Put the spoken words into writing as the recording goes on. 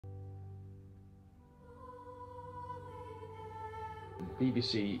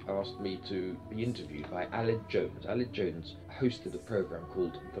BBC asked me to be interviewed by Aled Jones. Aled Jones hosted a programme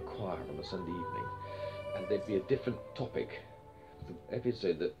called The Choir on a Sunday evening, and there'd be a different topic. The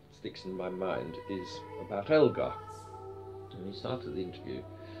episode that sticks in my mind is about Elgar. And he started the interview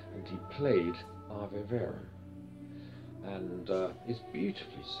and he played Ave Vera, and it's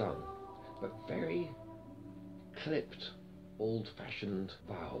beautifully sung, but very clipped, old-fashioned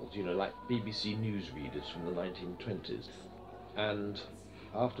vowels, you know, like BBC newsreaders from the 1920s. And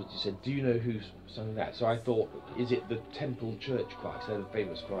afterwards he said, "Do you know who sung that?" So I thought, is it the Temple Church Choir? Because they're a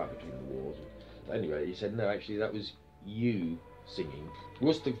famous choir between the wars. Anyway, he said, no, actually that was you singing.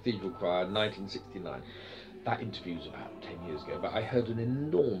 Worcester Cathedral Choir, 1969. That interview's about 10 years ago, but I heard an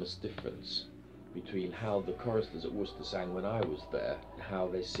enormous difference between how the choristers at Worcester sang when I was there and how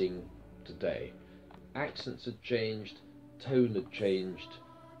they sing today. Accents had changed, tone had changed,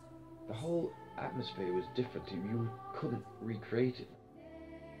 the whole atmosphere was different. You couldn't recreate it.